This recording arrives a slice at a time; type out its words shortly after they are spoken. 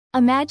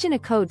Imagine a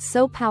code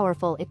so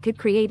powerful it could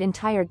create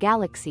entire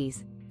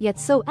galaxies, yet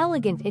so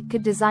elegant it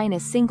could design a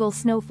single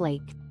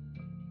snowflake.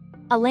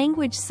 A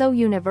language so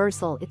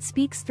universal it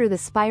speaks through the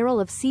spiral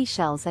of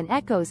seashells and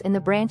echoes in the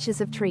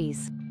branches of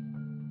trees.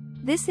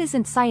 This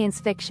isn't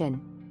science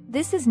fiction.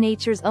 This is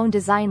nature's own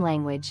design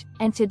language,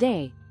 and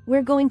today,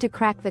 we're going to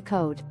crack the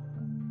code.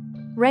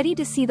 Ready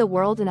to see the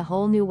world in a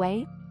whole new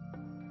way?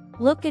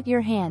 Look at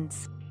your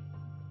hands.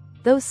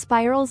 Those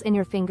spirals in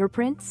your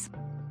fingerprints?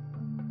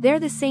 They're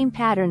the same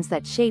patterns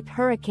that shape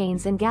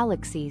hurricanes and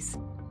galaxies.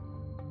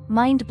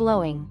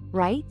 Mind-blowing,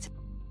 right?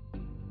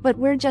 But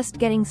we're just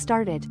getting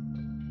started.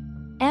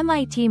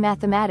 MIT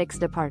Mathematics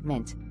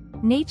Department.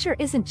 Nature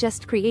isn't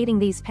just creating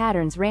these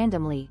patterns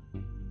randomly.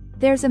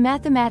 There's a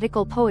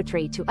mathematical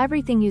poetry to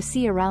everything you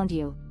see around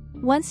you.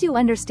 Once you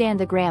understand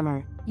the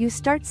grammar, you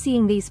start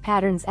seeing these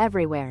patterns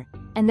everywhere,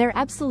 and they're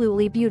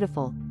absolutely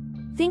beautiful.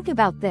 Think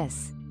about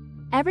this.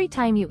 Every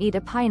time you eat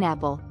a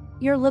pineapple,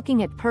 you're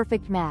looking at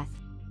perfect math.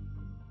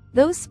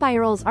 Those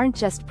spirals aren't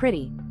just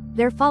pretty,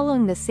 they're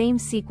following the same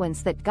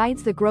sequence that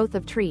guides the growth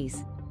of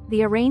trees,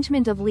 the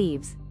arrangement of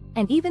leaves,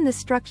 and even the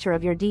structure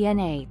of your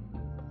DNA.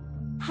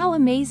 How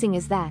amazing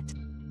is that?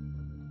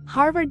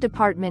 Harvard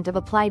Department of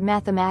Applied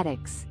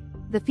Mathematics.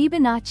 The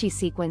Fibonacci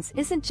sequence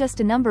isn't just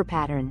a number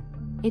pattern,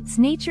 it's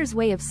nature's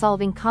way of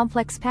solving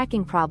complex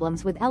packing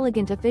problems with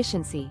elegant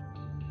efficiency.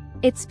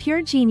 It's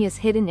pure genius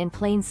hidden in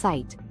plain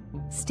sight.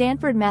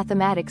 Stanford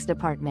Mathematics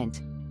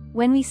Department.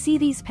 When we see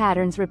these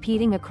patterns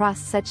repeating across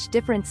such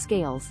different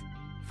scales,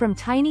 from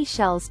tiny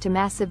shells to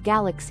massive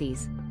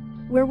galaxies,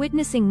 we're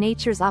witnessing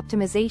nature's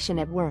optimization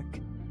at work.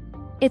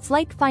 It's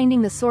like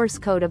finding the source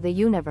code of the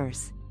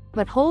universe.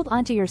 But hold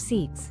onto your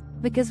seats,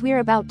 because we're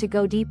about to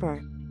go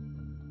deeper.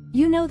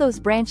 You know those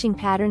branching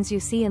patterns you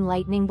see in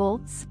lightning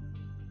bolts?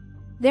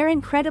 They're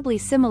incredibly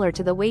similar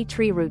to the way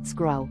tree roots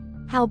grow,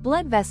 how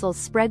blood vessels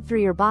spread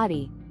through your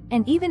body,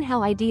 and even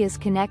how ideas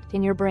connect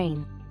in your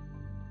brain.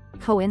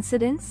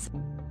 Coincidence?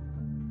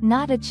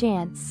 Not a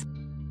chance.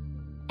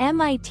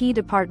 MIT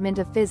Department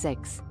of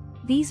Physics.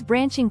 These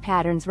branching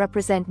patterns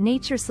represent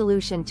nature's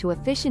solution to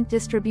efficient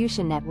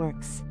distribution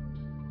networks.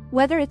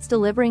 Whether it's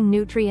delivering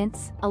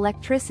nutrients,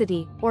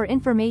 electricity, or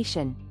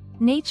information,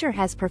 nature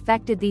has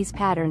perfected these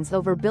patterns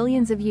over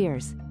billions of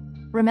years.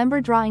 Remember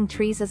drawing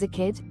trees as a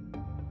kid?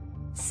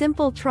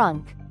 Simple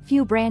trunk,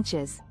 few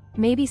branches,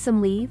 maybe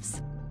some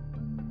leaves?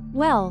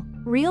 Well,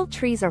 real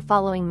trees are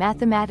following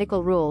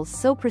mathematical rules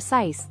so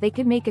precise they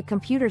could make a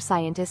computer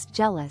scientist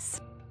jealous.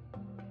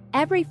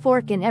 Every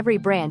fork in every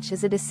branch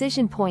is a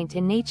decision point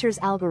in nature's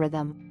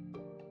algorithm.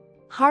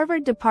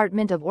 Harvard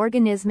Department of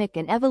Organismic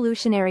and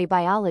Evolutionary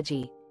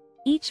Biology.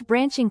 Each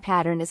branching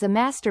pattern is a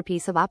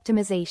masterpiece of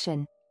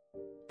optimization.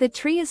 The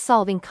tree is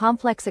solving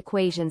complex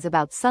equations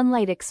about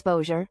sunlight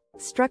exposure,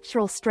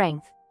 structural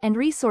strength, and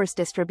resource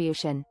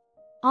distribution,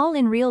 all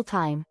in real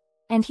time.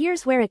 And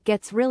here's where it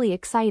gets really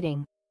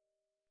exciting.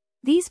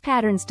 These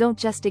patterns don't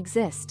just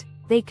exist,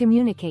 they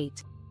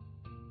communicate.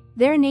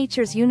 They're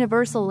nature's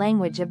universal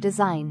language of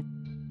design.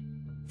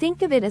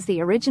 Think of it as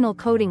the original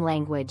coding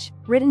language,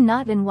 written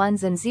not in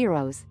ones and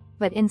zeros,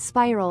 but in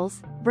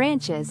spirals,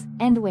 branches,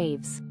 and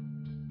waves.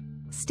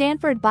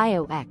 Stanford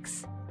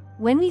BioX.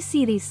 When we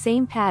see these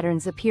same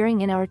patterns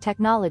appearing in our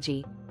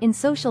technology, in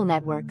social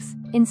networks,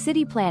 in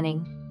city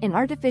planning, in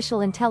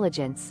artificial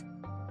intelligence,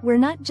 we're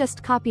not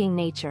just copying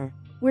nature,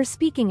 we're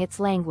speaking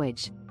its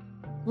language.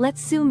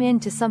 Let's zoom in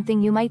to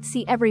something you might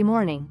see every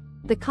morning,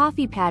 the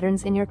coffee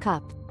patterns in your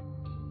cup.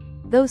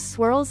 Those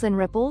swirls and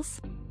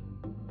ripples?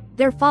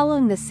 They're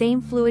following the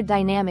same fluid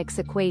dynamics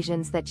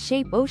equations that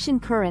shape ocean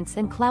currents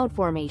and cloud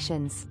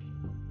formations.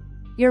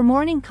 Your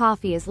morning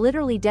coffee is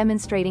literally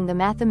demonstrating the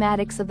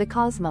mathematics of the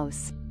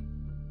cosmos.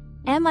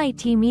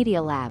 MIT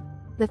Media Lab.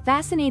 The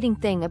fascinating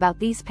thing about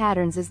these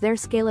patterns is their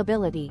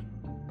scalability.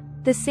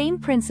 The same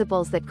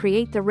principles that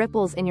create the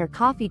ripples in your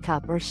coffee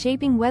cup are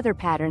shaping weather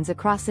patterns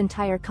across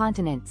entire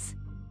continents.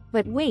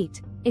 But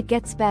wait, it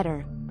gets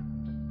better.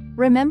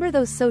 Remember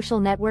those social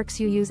networks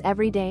you use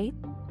every day?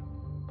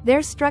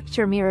 Their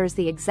structure mirrors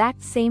the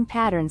exact same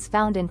patterns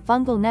found in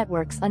fungal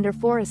networks under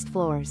forest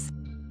floors.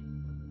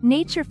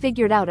 Nature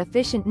figured out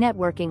efficient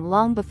networking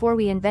long before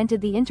we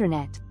invented the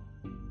internet.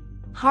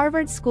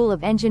 Harvard School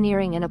of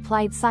Engineering and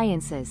Applied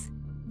Sciences.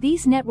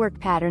 These network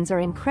patterns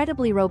are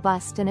incredibly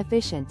robust and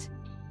efficient.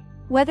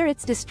 Whether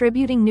it's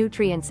distributing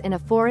nutrients in a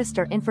forest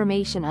or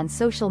information on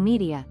social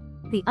media,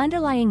 the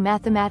underlying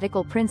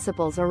mathematical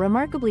principles are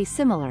remarkably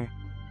similar.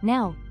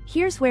 Now,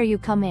 here's where you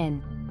come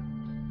in.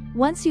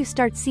 Once you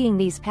start seeing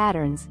these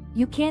patterns,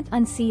 you can't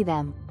unsee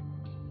them.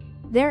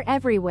 They're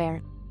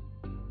everywhere.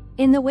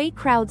 In the way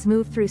crowds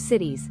move through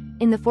cities,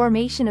 in the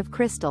formation of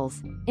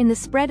crystals, in the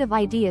spread of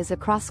ideas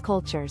across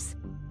cultures.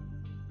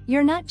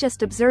 You're not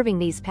just observing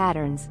these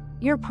patterns,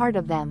 you're part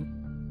of them.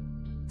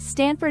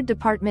 Stanford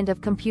Department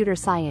of Computer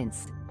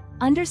Science.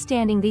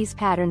 Understanding these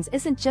patterns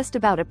isn't just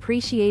about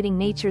appreciating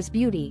nature's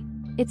beauty,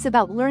 it's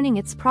about learning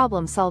its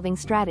problem-solving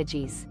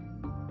strategies.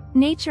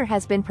 Nature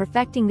has been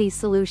perfecting these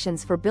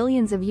solutions for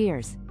billions of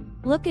years.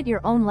 Look at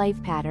your own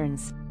life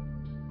patterns.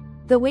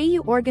 The way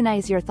you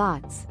organize your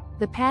thoughts,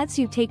 the paths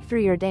you take through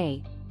your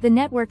day, the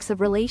networks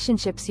of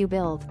relationships you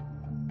build.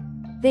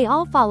 They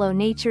all follow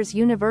nature's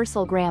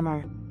universal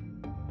grammar.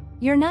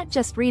 You're not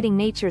just reading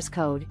nature's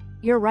code,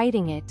 you're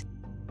writing it.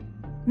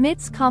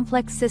 MIT's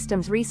Complex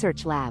Systems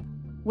Research Lab.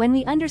 When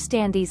we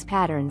understand these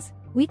patterns,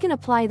 we can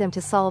apply them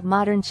to solve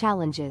modern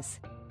challenges.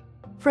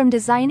 From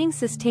designing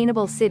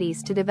sustainable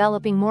cities to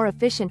developing more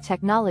efficient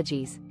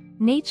technologies,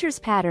 nature's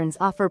patterns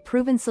offer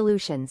proven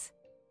solutions.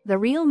 The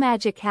real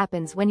magic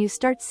happens when you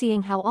start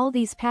seeing how all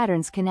these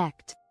patterns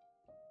connect.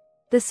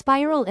 The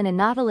spiral in a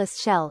nautilus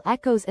shell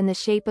echoes in the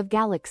shape of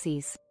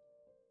galaxies.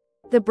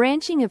 The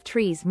branching of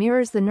trees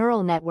mirrors the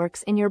neural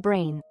networks in your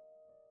brain.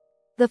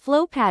 The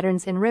flow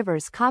patterns in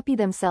rivers copy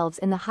themselves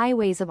in the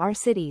highways of our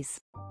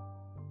cities.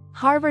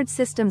 Harvard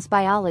Systems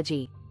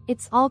Biology.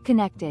 It's all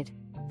connected.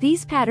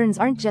 These patterns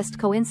aren't just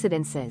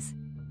coincidences.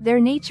 They're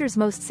nature's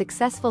most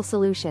successful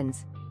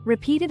solutions,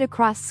 repeated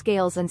across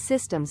scales and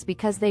systems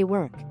because they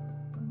work.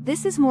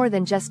 This is more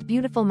than just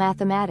beautiful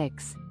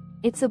mathematics.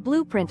 It's a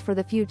blueprint for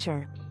the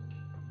future.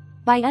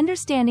 By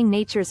understanding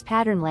nature's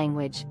pattern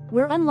language,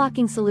 we're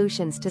unlocking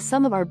solutions to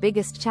some of our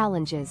biggest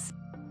challenges.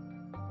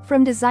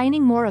 From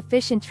designing more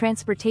efficient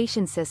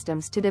transportation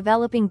systems to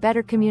developing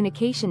better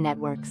communication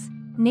networks,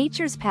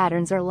 nature's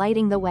patterns are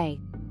lighting the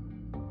way.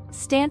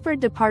 Stanford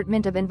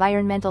Department of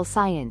Environmental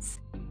Science.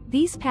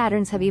 These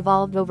patterns have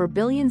evolved over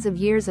billions of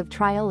years of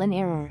trial and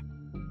error.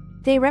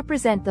 They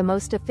represent the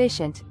most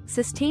efficient,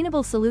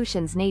 sustainable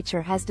solutions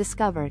nature has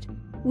discovered.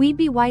 We'd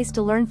be wise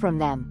to learn from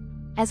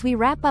them. As we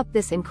wrap up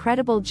this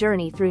incredible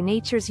journey through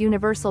nature's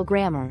universal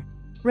grammar,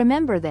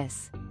 remember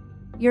this.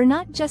 You're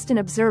not just an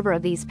observer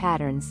of these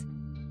patterns.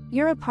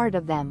 You're a part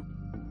of them.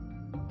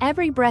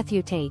 Every breath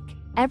you take,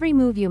 every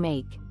move you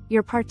make,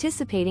 you're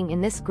participating in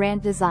this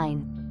grand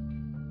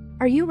design.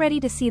 Are you ready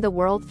to see the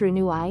world through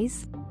new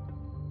eyes?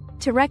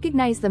 To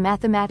recognize the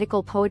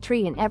mathematical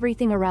poetry in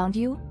everything around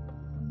you?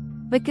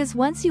 Because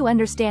once you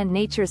understand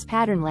nature's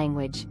pattern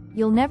language,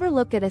 you'll never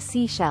look at a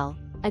seashell,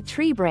 a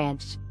tree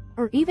branch,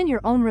 or even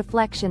your own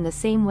reflection the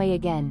same way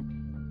again.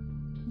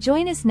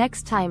 Join us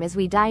next time as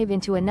we dive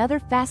into another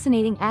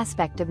fascinating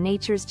aspect of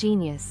nature's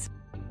genius.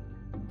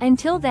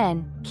 Until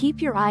then,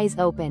 keep your eyes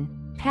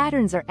open.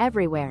 Patterns are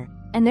everywhere,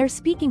 and they're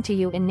speaking to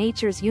you in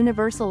nature's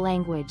universal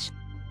language.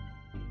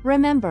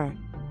 Remember,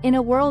 in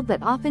a world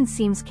that often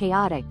seems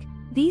chaotic,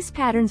 these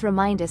patterns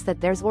remind us that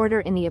there's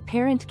order in the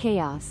apparent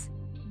chaos,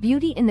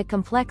 beauty in the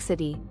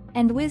complexity,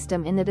 and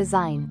wisdom in the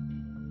design.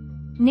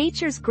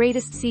 Nature's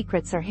greatest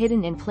secrets are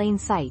hidden in plain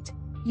sight.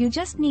 You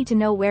just need to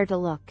know where to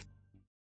look.